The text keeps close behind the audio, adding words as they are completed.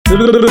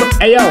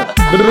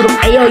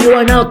Ayo, you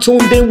are now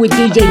tuned in with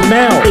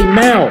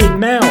ImdjMel.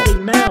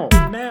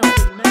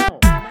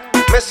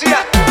 Mesías.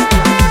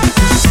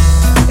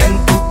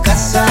 En tu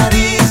casa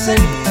dicen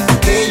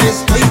que yo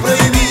estoy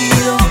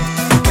prohibido,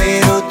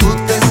 pero tú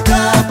te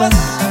escapas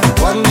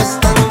cuando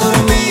están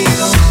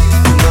dormidos.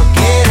 No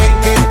quieren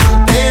que tú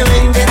te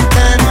vengas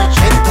esta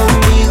noche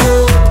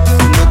conmigo.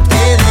 No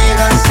te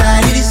dejan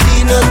salir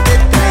si no te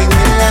traigo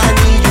el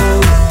anillo.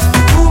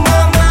 Tu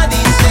mamá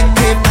dice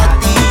que para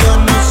ti yo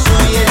no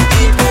soy el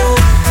tipo.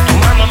 Tu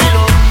mamá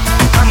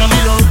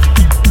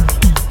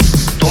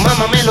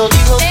me lo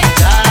dijo.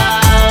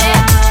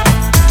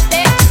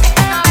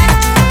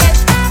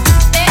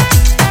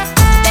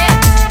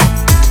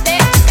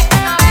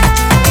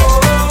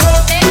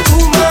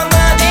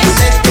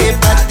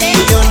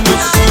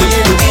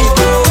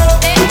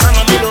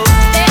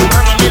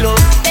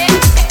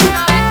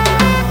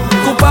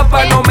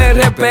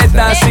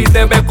 Respeta, si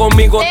te ve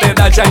conmigo te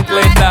da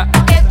chancleta.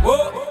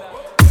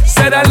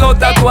 ¿Serán los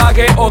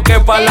tatuajes o que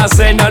pa' la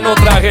cena no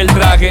traje el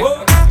traje?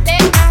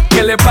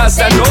 ¿Qué le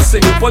pasa? No sé,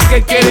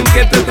 porque quieren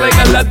que te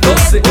traigan las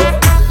 12.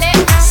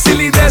 Si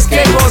lides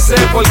que goce,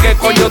 porque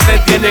coño te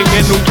tienen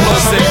en un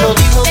closet.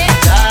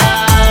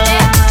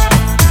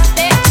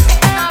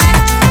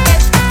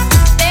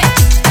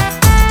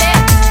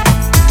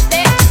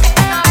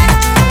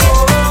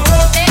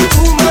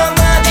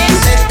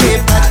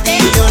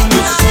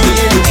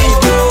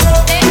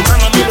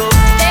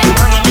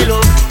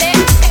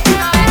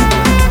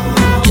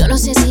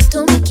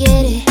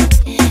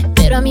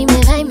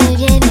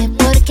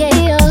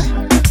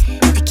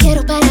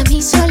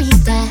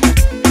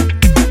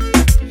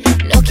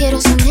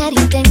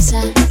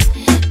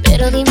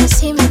 Pero dime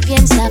si me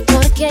piensa,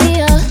 porque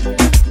yo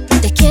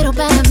te quiero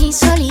para mí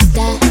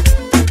solita.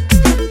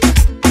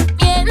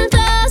 Miento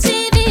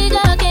si digo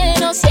que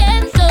no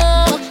siento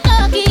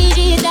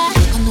loquillita.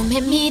 Cuando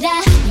me mira,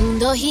 mi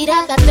mundo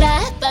gira para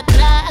atrás, para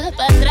atrás,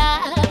 para atrás.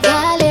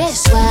 Dale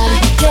suave,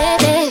 que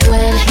me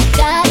duele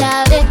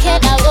cada vez que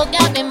la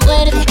boca me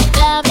muerde.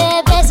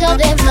 Dame besos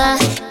de más,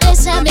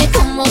 bésame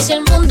como si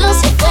el mundo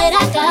se fuera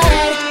a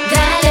acabar.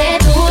 Dale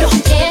duro,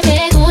 que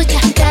me gusta,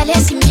 dale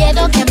sin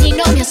miedo que a mí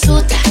no me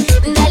asusta.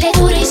 Dale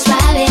duro y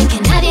suave, que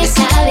nadie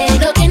sabe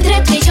lo que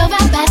entre tú y yo va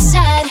a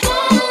pasar.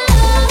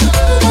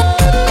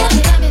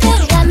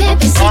 Dame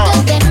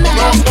besitos de más,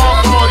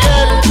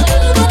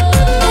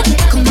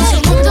 como si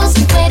el mundo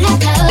se fuera a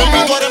acabar.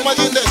 Baby, tú eres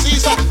medio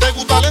indecisa, te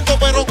gusta lento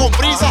pero con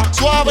prisa.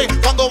 Suave,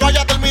 cuando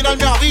vaya a terminar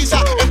me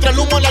avisa. Entre el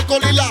humo, el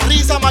alcohol y la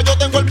risa, más yo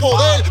tengo el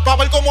poder pa'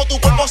 ver cómo tu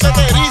cuerpo se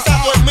te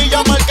eriza. Tu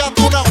hormilla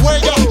marcando una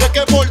huella, de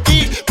que por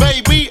ti,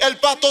 baby, el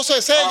pasto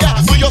se sella.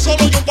 Tú y yo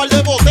solo y un par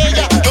de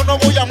botellas. Yo no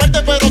voy a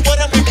amarte, pero tú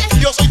eres mi,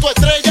 yo soy tu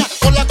estrella.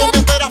 Con la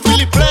comentera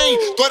Philip Plain,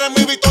 tú eres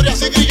mi Victoria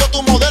Secret y yo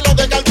tu modelo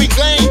de Calvin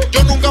Klein.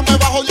 Yo nunca me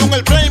bajo de un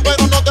airplane,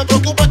 pero no te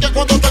preocupes que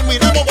cuando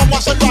terminemos vamos a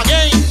hacerlo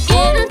again.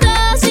 Miento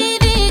si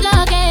digo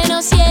que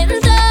no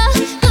siento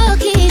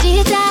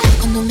loquillita.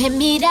 Cuando me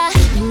mira,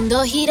 mi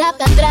mundo gira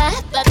para atrás,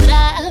 para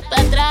atrás,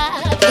 para atrás.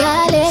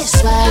 Dale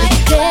suave,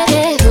 que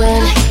me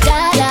duele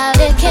cada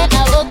vez que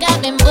la boca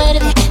me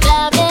muerde.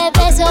 Dame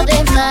besos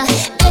de más,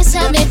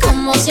 bésame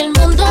como si el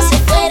mundo se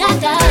fuera a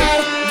acabar.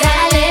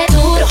 Dale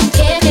duro,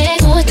 que me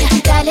gusta,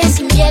 dale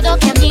sin miedo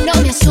que a mí no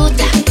me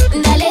asusta.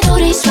 Dale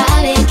duro y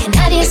suave, que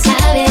nadie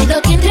sabe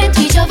lo que entre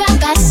tú y yo va a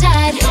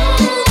pasar.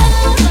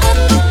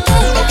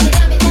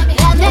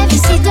 Dame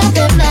besitos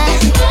de más,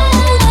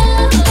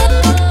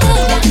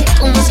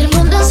 como si el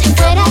mundo se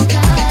fuera a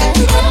acabar.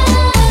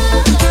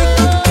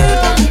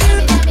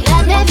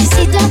 Dame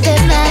besitos de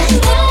más,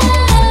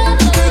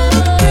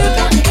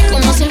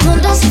 como si el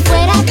mundo se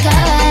fuera a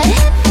acabar.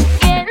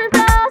 Miento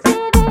si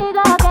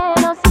digo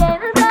que no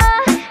siento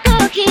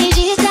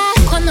loquillita.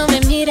 Cuando me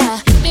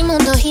mira, mi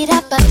mundo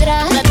gira para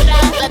atrás, para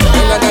atrás, para atrás.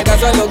 No hagas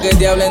caso a lo que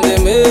te hablen de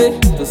mí.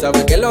 Tú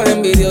sabes que los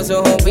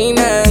envidiosos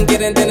opinan,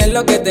 quieren tener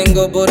lo que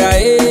tengo por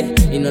ahí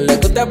y no les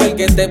gusta ver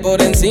que esté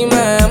por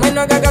encima.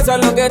 No hagas caso a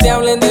lo que te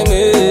hablen de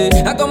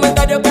mí, a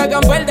comentarios que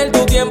hagan perder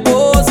tu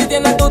tiempo. Si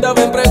tienes duda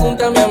ven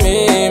pregúntame a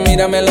mí.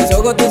 Mírame a los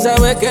ojos, tú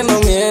sabes que no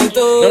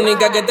miento. La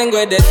única que tengo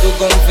es de tu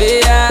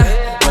confía.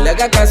 No le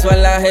hagas caso a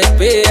las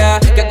espías,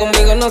 que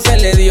conmigo no se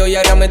le dio y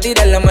ahora me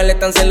tiran la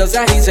maleta tan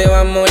celosas y se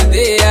van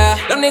mordidas.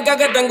 La única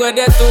que tengo es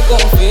de tu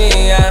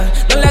confía.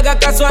 No le hagas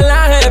caso a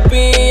las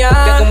espías,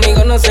 que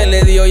conmigo no se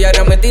le dio y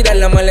ahora me tiran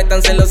la maleta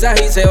tan celosas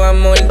y se van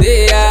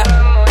mordidas.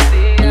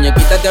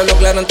 Muñequita, te hablo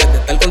claro, antes de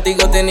estar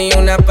contigo tenía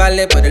una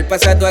pale, pero el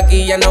pasado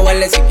aquí ya no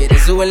vale. Si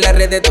quieres subir las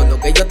redes todo lo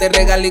que yo te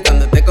regalo, y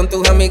cuando estés con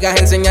tus amigas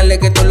enseñarle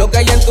que todo lo que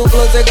hay en tu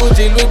closet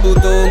Gucci, Louis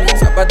Vuitton,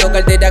 zapatos,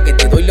 cartera, que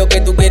te doy lo que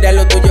tú quieras,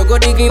 lo tuyo es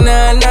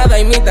original, nada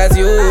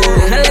imitación.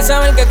 Déjale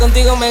saber que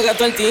contigo me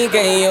gasto el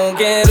ticket y yo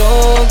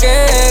quiero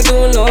que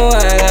tú lo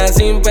hagas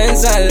sin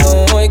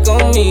pensarlo hoy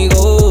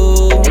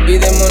conmigo.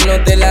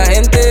 Olvidémonos de la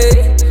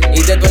gente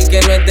y de todo el que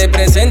no esté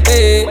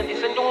presente.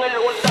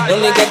 La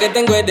única que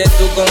tengo es de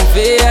tu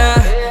confía.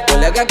 No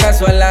le hagas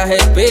caso a las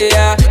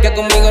espías, que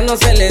conmigo no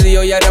se le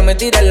dio y ahora me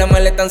tiran la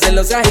maleta tan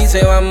celosas y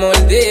se va a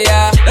morder.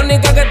 La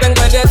única que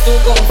tengo es que tú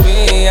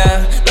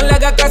confías. No le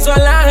hagas caso a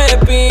las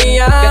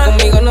espías, que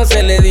conmigo no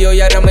se le dio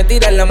y ahora me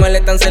tiran la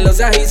maleta tan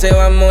celosas y se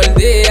va a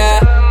morder.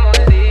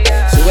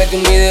 Súbete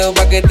un video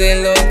pa' que te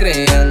lo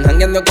crean,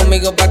 jangueando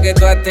conmigo pa' que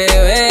todas te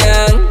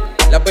vean.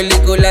 La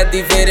película es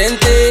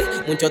diferente,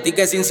 muchos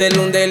tickets sin ser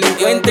un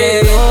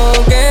delincuente. No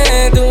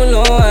que tú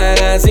lo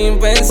hagas sin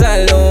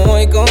pensarlo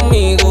hoy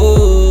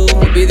conmigo.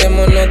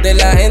 Olvidémonos de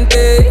la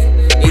gente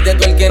y de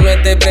todo el que no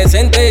esté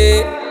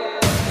presente.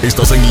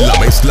 Estás en la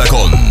mezcla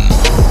con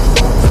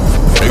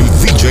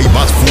el DJ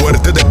más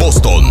fuerte de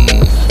Boston,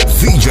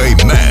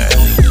 ImdjMel.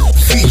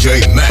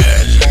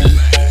 ImdjMel.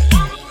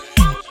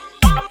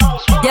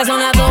 Ya son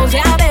las 12,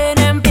 a ver,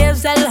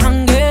 empieza el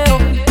jangueo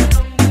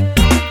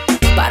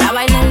para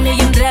bailarle y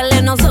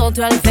entrarle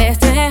nosotros al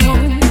festejo.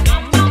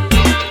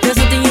 There's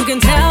something you can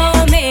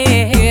tell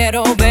me,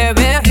 quiero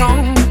beber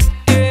ron.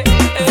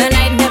 The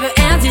night never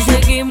ends y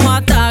seguimos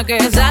hasta que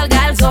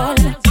salga el sol.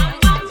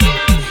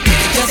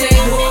 Yo sé,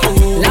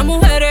 las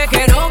mujeres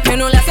que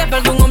no le hace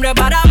falta un hombre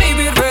para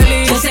vivir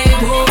feliz. Yo sé,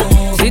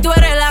 si tú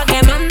eres la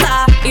que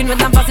manda y no es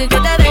tan fácil que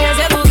te dejes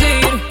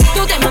seducir,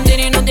 tú te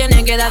mantienes y no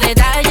tienes que dar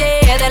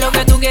detalles de lo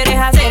que tú quieres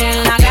hacer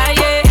en la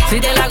calle. Si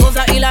te la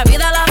gozas y la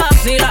vida la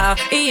vacila,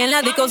 y en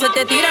la disco se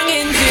te tiran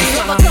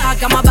encima.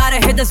 I'm about to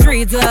hit the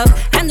streets up,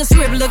 and the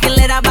strip looking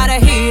lit, about to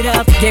heat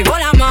up. Llegó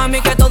la mami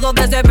que todo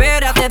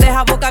desespera, te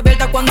deja boca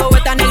abierta cuando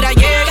esta negra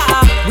llega.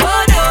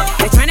 What up?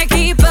 They're trying to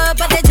keep up,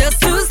 but they're just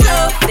too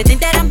slow. They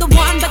think that I'm the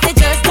one, but they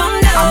just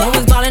don't know. I'm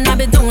always ballin', I've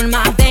been doing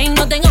my thing,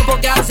 no tengo por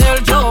qué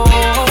hacer yo.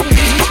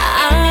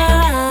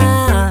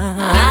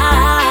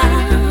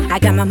 I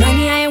got my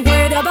money, I ain't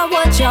worried about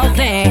what y'all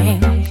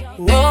think.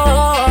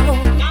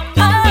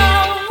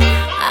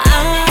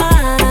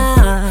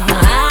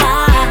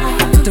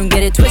 Don't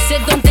get it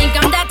twisted, don't think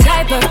I'm that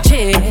type of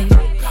chick.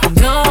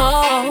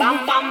 No,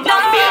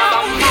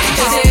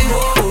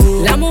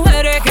 las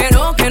mujeres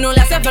que no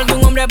le hace falta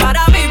un hombre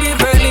para vivir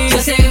feliz.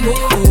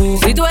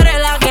 Si tú eres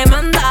la que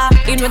manda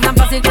y no es tan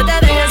fácil que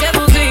te dejes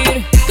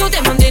seducir, tú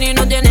te mantienes y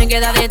no tienes que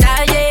dar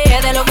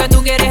detalles de lo que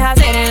tú quieres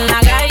hacer en la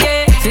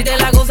calle. Si te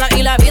la gozas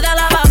y la vida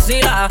la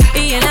vacila,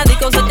 y en la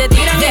disco se te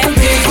tiran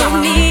encima. No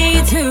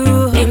need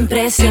to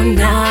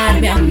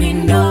impresionarme a mí,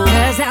 no,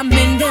 'cause I'm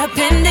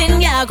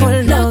independent y hago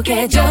lo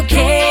que yo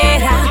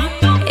quiera.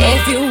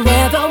 If you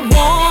ever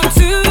want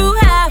to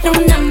have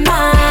una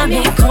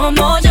mami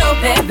como yo,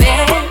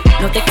 bebé,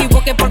 no te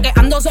equivoques porque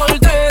ando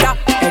soltera.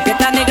 Es que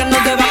esta negra no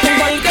te va con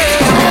cualquiera.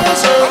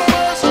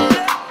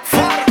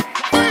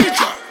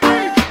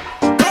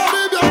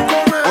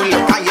 Hoy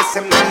las calles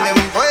se prenden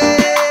fuego.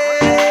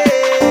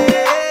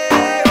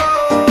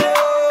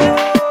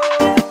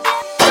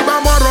 Hoy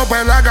vamos a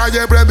romper la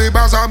calle, prende y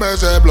pásame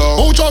ese blog.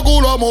 Mucho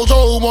culo,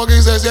 mucho humo,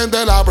 aquí se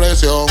siente la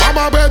presión.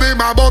 Vamos a pedir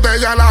más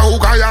botella, la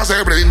juca ya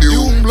se prendió. Y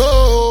un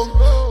blog,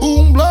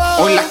 un blog.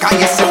 Hoy las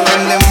calles se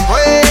prenden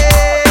fuego.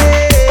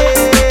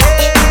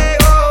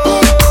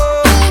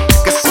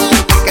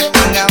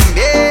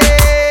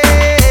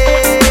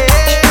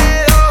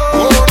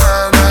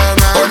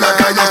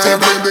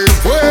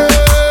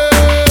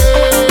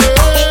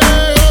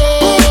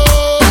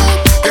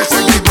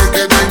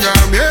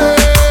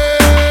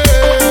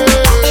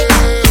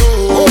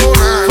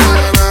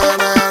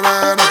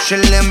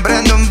 Le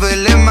emprendo un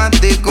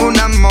filemático,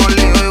 una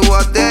mole. Hoy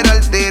voy a tirar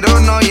el tiro,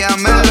 no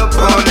llame los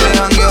poli.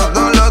 Jangueo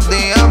todos los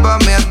días, pa'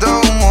 mí esto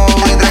es un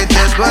hobby. Tráete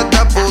tú a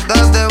esta puta,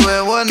 te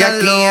veo en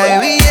el lobby. Aquí hay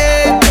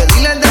billetes,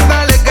 dile al de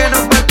vale que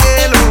no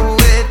pague los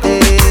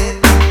juguetes.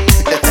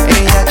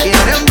 Ella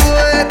quiere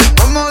embuete,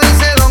 como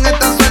dice Don,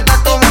 está suelta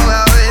como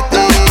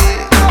gavete.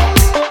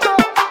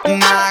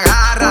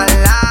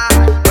 Agárrala,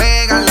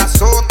 pégala,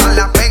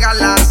 sótala,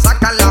 pégala,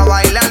 sácala a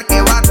bailar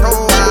que va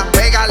toda.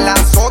 Pégala,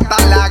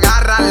 sótala,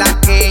 agárrala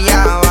que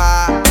ya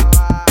va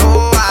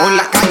toda. Hoy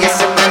las calles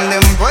se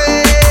prenden fuego.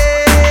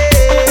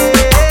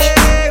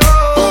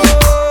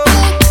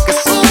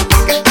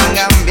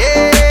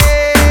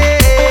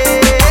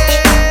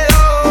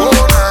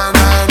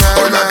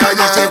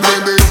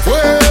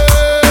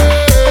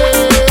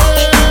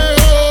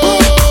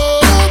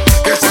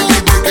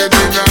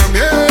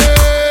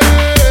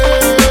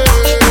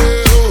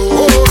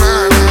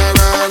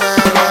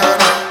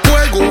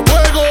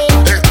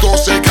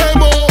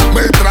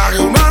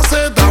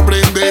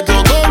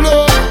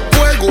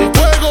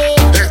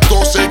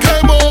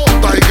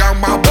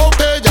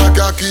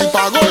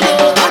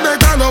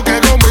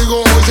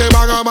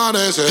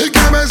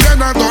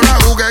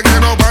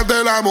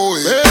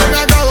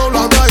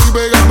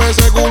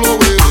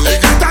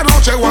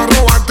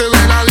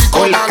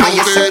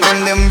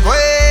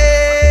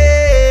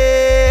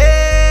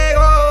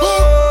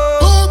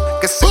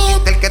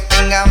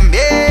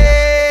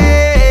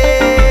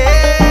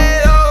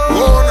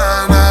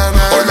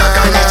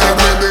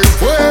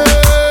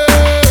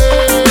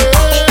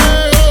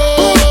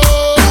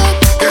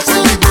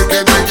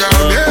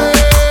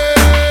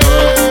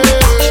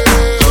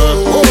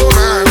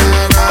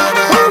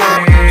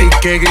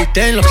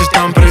 inviten los que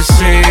están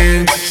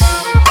presentes.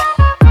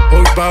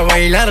 Hoy va a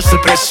bailar hasta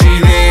el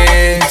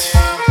presidente.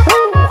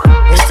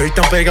 Estoy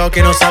tan pegado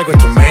que no salgo en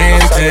tu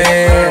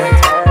mente.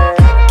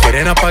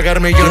 Quieren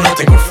apagarme y yo no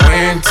tengo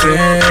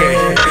fuente.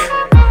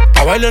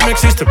 A bailar no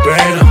existe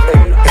pena.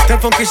 Este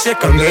funky se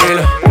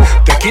candela.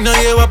 De aquí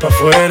nadie va pa'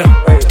 afuera.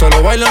 Esto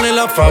lo bailan en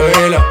la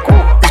favela.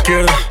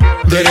 Izquierda,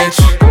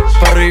 derecha,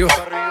 pa' arriba,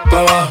 pa'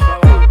 abajo.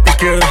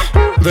 Izquierda,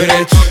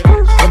 derecha,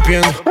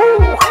 rompiendo.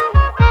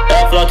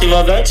 É a flauta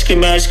envolvente que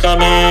mexe com a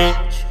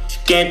mente.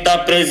 Quem tá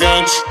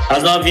presente,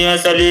 as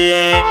novinhas ali,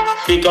 hein?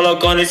 Fica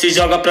loucona e se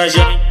joga pra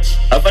gente.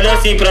 Eu falei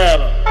assim pra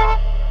ela.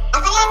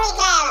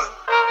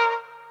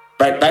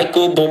 Vai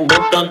com o bumbum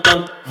tam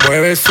tam.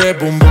 Mueve ese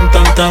bum bum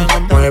tam tam.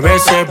 Mueve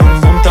ese bum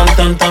bum tam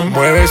tam tam.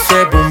 Mueve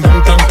ese bum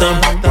bum tam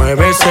tam.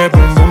 Mueve ese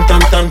bum bum tam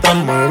tam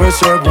tam. Mueve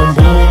ese bum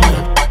bum.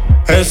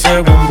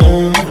 Ese bum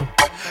bum.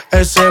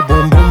 Ese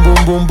bum bum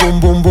bum bum bum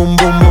bum bum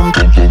bum bum.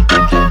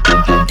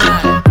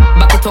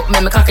 Back it up,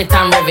 me cock it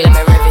and rev it.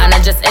 And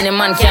not just any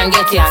man can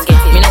get it.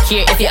 Me not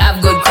care if you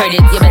have good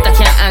credit. You better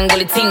can't angle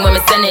the thing when me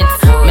send it.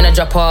 Me not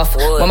drop off,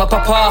 when me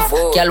pop off.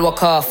 Girl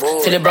walk off,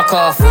 till it broke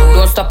off.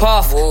 Don't stop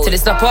off, till it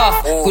stop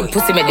off. Good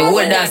pussy make the whole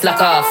dance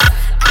lock off.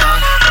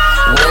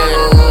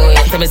 Whoa,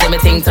 tell me say me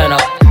thing turn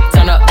up.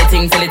 Turn up the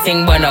thing till the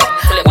thing burn up.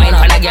 Wine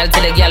for the girl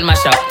till the girl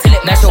mash up.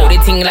 That show the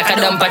thing like a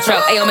dumper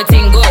truck. Ayo, me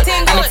thing good,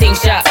 and me thing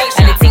sharp,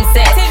 and the thing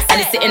set,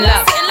 and the sitting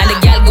loud, and the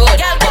girl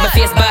good, but my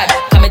face bad.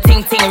 Cause me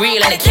thing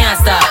real and it can't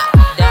stop.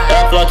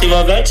 É a flauta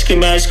envolvente que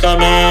mexe com a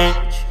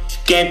mente.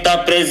 Quem tá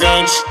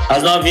presente,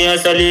 as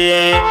novinhas ali,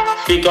 hein?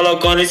 Fica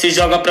loucona e se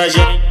joga pra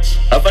gente.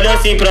 Eu falei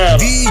assim pra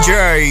ela.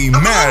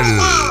 ImdjMel.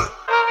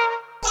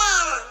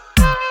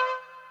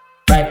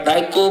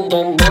 Vai com o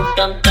bumbum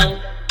tam tam.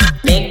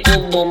 Vem com o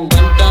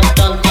bumbum tam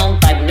tam tam.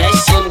 Vai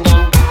mexe o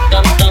bumbum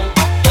tam tam.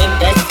 Vem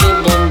desce o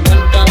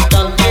bumbum tam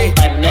tam.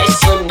 Vai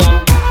mexe o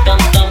bumbum tam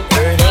tam.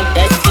 Vem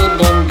desce o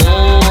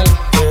bumbum.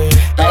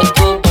 Vai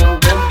com o bumbum.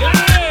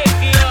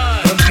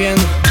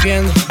 Rompiendo,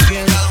 rompiendo,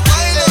 rompiendo.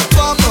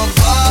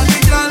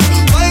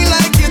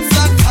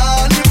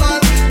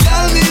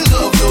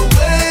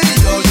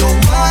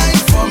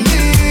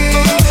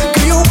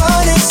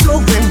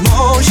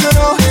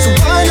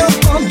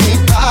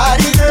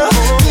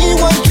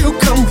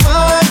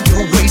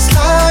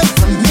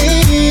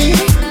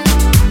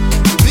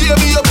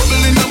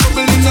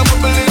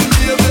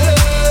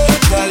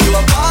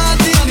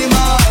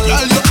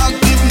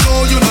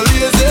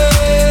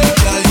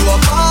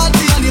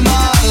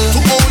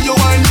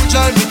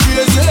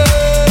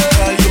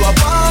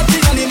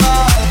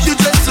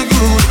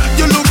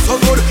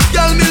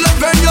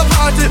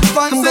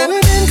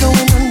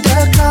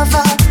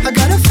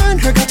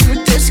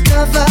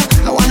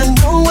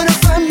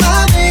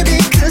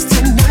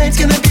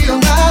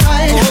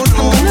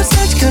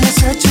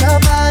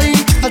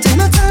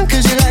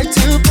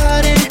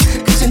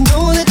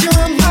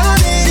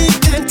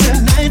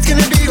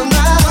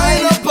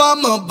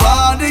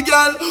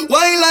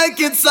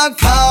 It's a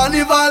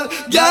carnival,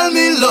 girl,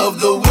 me love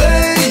the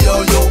way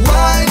you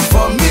wine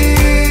for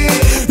me.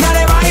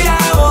 Dale, baila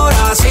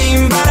ahora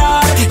sin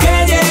parar,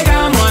 que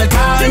llegamos al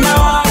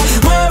carnaval.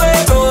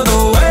 Mueve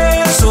todo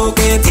eso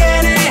que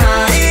tienes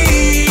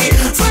ahí.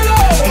 ¡Fuego!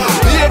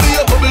 Baby,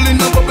 you're bubbling,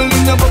 you're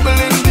bubbling, you're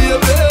bubbling, baby.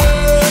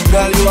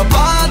 Girl, you a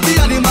party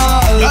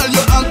animal. Girl,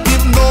 you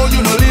active, no,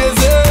 you no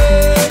lazy.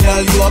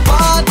 Girl, you a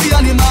party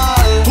animal.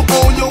 To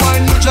all you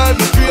wine, you drive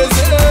me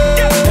crazy.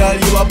 Girl,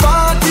 you a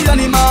party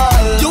animal.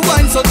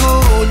 So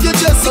good, you're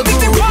just so good.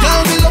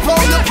 Girl, me love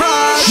how you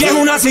pride. Y es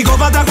una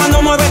psicópata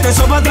cuando mueve este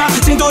eso para atrás.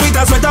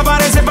 Cinturita suelta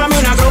parece pa' mí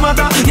una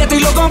acróbata. Y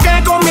estoy loco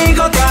que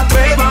conmigo te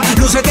atrevas.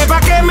 Lúcete pa'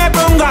 que me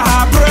pongas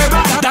a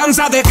prueba.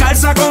 Danza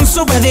descalza con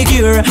su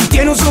pedicure.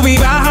 Tiene un sub y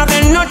baja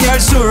del norte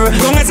al sur.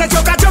 Con ese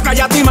choca choca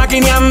ya estoy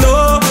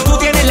maquineando. Tú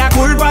tienes la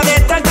culpa de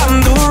estar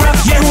tan dura.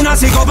 Y es una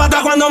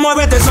psicópata cuando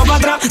mueve este eso para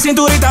atrás.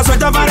 Cinturita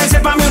suelta parece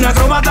pa' mí una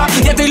acróbata.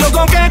 Y estoy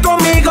loco que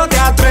conmigo te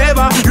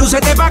atrevas.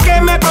 Lúcete pa'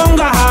 que me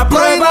pongas a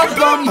prueba.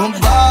 From my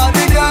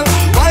body, girl,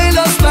 wind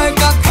us like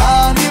a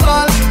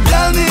carnival.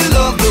 Tell me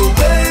love the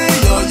way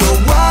you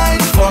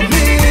wine for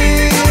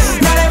me.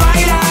 Dale,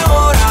 baila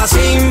ahora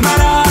sin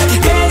parar,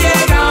 que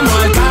llegamos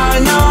al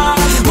carnaval.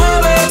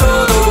 Mueve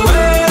todo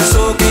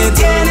eso que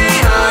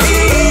tienes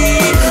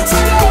ahí.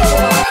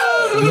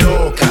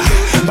 Loca,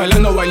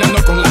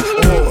 bailando con la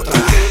otra.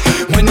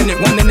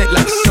 Winding it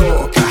like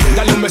soca.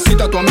 Dale un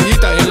besito a tu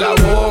amiguita en la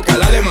boca.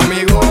 Dale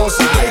mami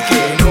goza, ay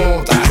que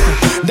nota.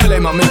 Dale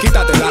mami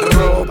quítate la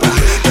ropa.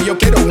 Yo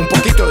quiero un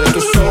poquito de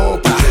tu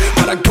sopa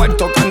para el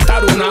cuarto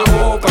cantar una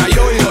ópera. Y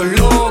oídos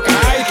loca,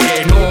 ay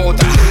que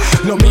nota.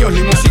 Los míos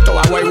limoncito,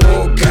 agua y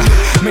boca.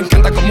 Me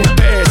encanta como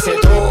ustedes se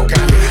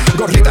tocan.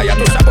 Gordita ya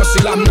tú sabes si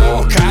las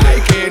moscas.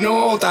 Ay que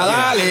nota,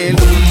 dale.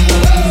 Boom,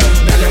 boom.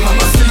 Dale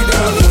mamacita,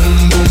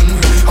 boom, boom.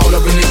 All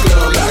up in the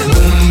club like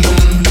boom,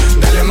 boom.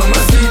 Dale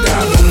mamacita,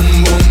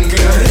 boom, boom.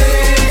 Que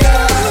rica,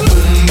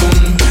 boom, boom.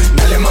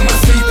 Dale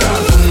mamacita,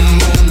 boom,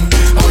 boom.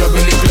 All up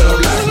in the club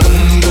like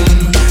boom,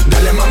 boom.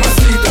 Dale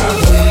mamacita,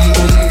 boom,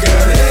 boom. Que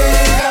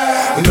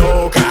rica.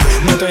 Loca,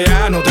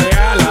 no te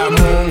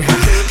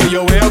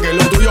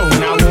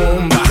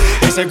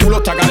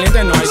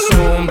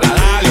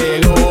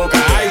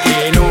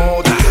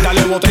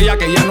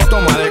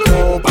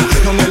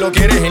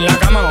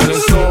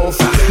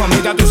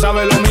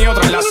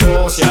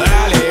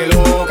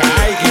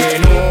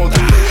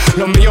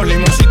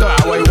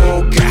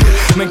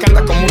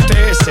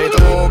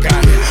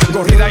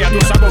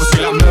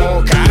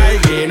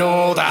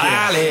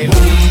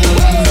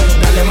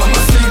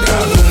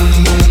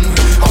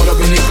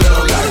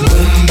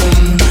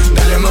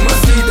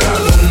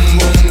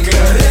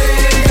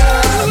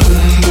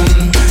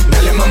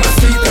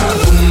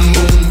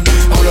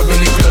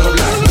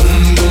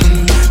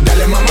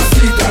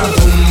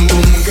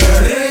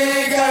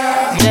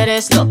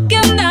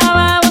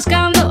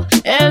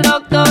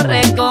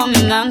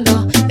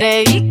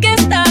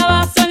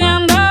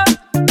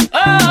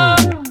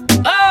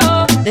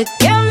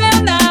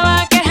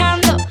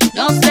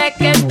sé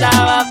qué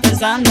estaba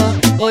pensando.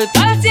 Voy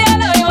pa'l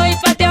cielo y voy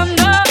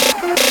pateando.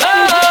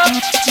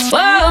 Me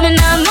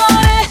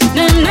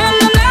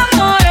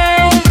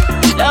enamoré,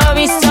 lo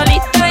vi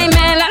solito y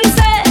me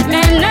lancé.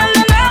 Me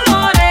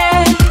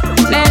enamoré,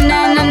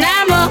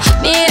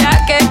 mira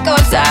qué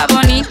cosa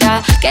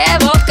bonita, qué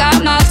boca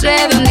más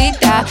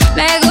redondita,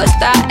 me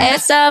gusta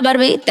esa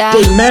barbita.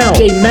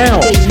 ImdjMel.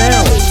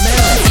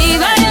 Y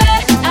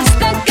bailé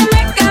hasta que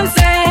me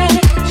cansé,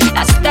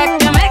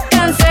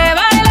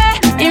 bailé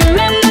y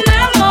me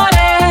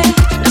enamoré.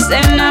 Nos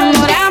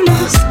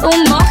enamoramos,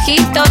 un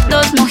mojito,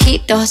 dos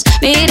mojitos,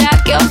 mira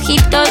qué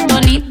ojitos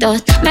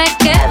bonitos, me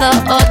quedo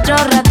otro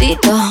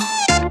ratito.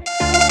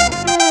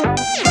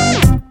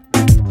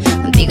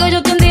 Contigo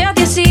yo tendría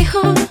 10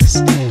 hijos,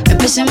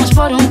 empecemos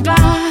por un par.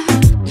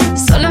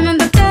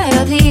 Solamente te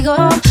lo digo,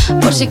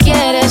 por si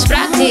quieres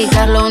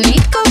practicar. Lo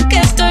único que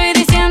estoy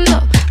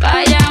diciendo,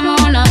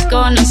 vayámonos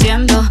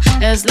conociendo,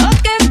 es lo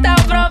que está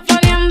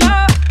proponiendo.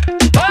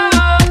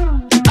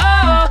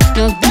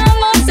 Nos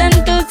vamos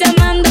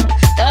entusiasmando,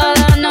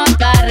 todo nos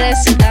va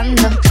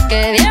resultando,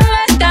 que bien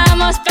lo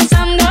estamos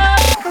pasando.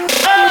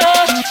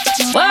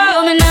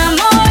 Me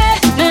enamoré,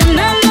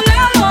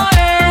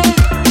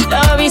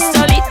 lo vi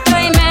solito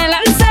y me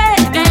lancé.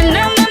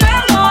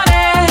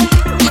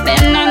 Me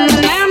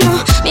enamoré,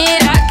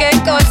 mira qué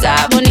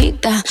cosa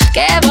bonita,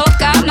 qué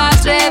boca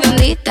más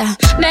redondita,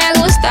 me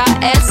gusta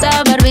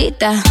esa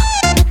barbita.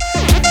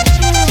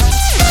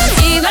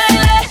 Y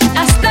bailé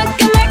hasta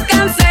que me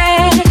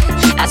cansé,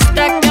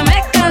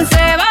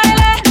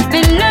 bailé, me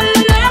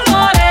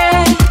enamoré.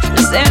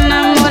 Nos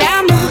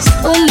enamoramos,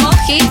 un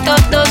mojito,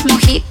 dos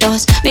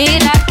mojitos,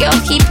 mira qué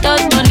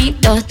ojitos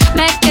bonitos,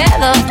 me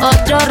quedo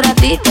otro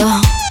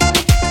ratito.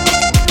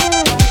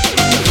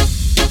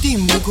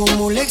 Dime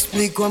cómo le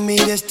explico a mi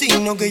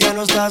destino que ya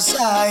no estás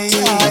ahí.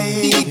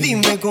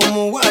 Dime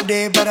cómo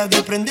haré para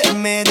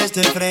desprenderme de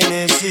este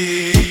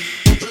frenesí.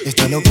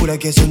 Esta locura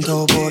que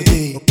siento por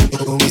ti,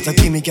 con esta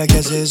química que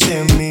haces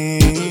en mí.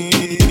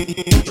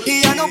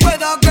 Y ya no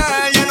puedo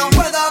caer,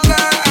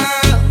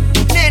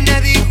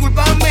 nena,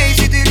 discúlpame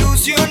si te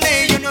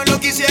ilusioné, yo no lo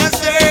quise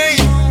hacer.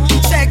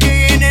 Sé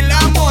que en el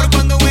amor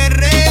cuando es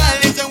real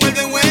se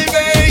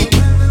vuelve.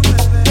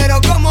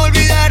 Pero cómo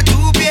olvidar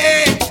tu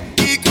piel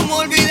y cómo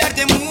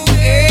olvidarte,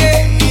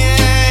 mujer.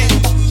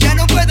 Ya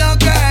no puedo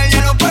caer,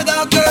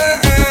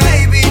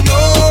 baby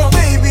no.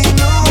 Me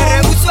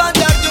rehuso a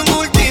darte un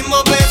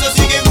último beso,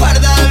 así que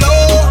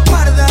guárdalo,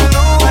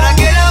 para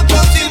que la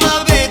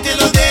próxima vez te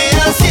lo dé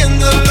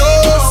haciéndolo,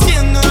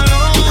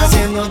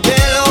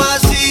 haciéndotelo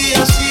así,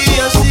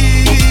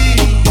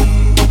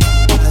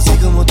 así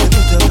como te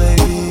gusta,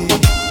 baby.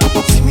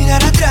 Sin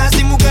mirar atrás,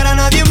 sin buscar a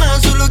nadie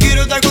más, solo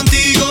quiero estar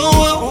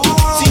contigo.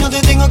 Si no te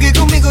tengo aquí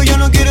conmigo, yo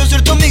no quiero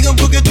ser tu amigo,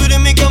 porque tú eres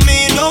mi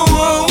camino.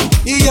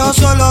 Y yo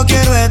solo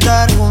quiero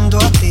estar junto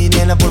a ti,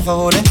 nena, por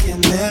favor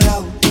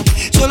entiéndelo.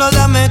 Solo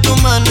dame tu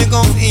mano y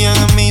confía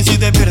en mí, si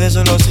te pierdes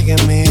solo sigue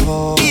mi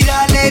voz. Y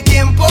dale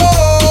tiempo,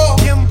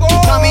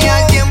 mami,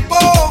 al tiempo.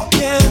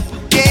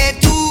 Que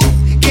tú,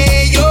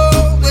 que yo,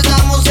 pues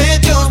estamos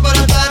hechos para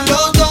estar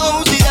los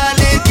dos. Y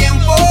dale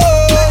tiempo,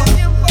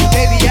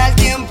 baby, al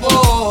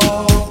tiempo.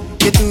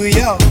 Que tú y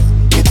yo,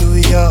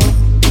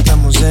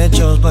 estamos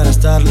hechos para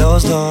estar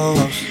los dos.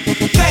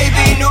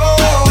 Baby, no,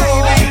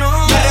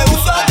 me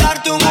rehuso a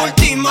darte un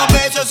último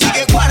beso, así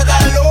que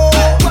guárdalo,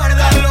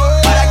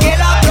 para que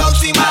la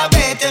próxima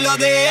vez te lo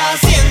dé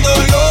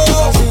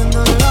haciéndolo,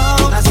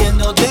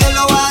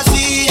 haciéndotelo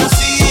así,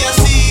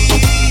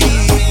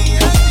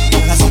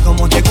 así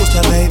como te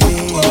gusta,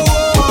 baby.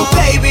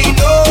 Baby,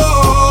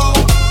 no,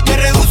 me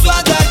rehuso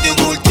a darte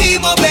un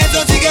último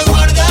beso, así que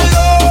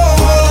guárdalo,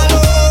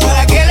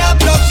 para que la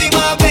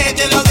próxima vez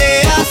te lo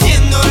dé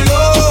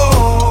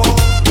haciéndolo,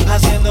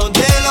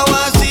 haciéndotelo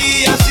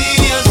así,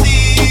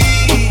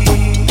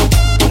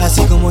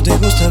 así como te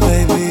gusta,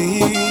 baby.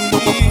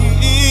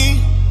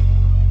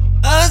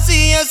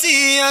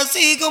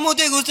 Así como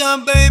te gusta,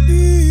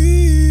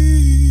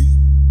 baby.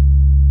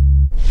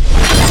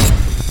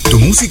 Tu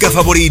música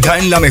favorita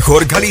en la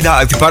mejor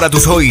calidad para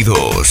tus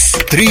oídos.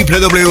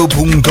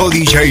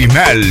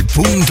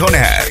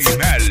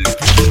 www.djmel.net